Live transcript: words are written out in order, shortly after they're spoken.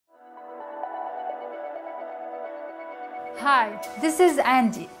Hi, this is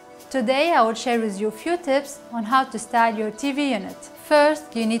Andy. Today I will share with you a few tips on how to style your TV unit.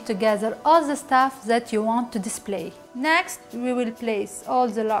 First, you need to gather all the stuff that you want to display. Next, we will place all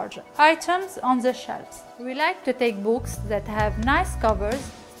the large items on the shelves. We like to take books that have nice covers,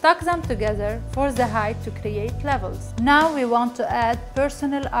 stuck them together for the height to create levels. Now we want to add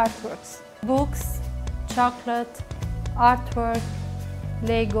personal artworks. Books, chocolate, artwork,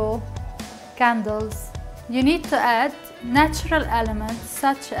 Lego, candles. You need to add natural elements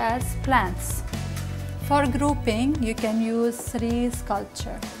such as plants. For grouping, you can use tree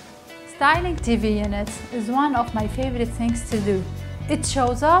sculpture. Styling TV units is one of my favorite things to do. It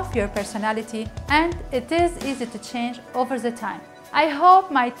shows off your personality and it is easy to change over the time. I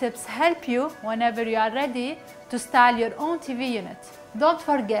hope my tips help you whenever you are ready to style your own TV unit. Don't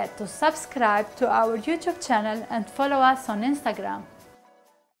forget to subscribe to our YouTube channel and follow us on Instagram.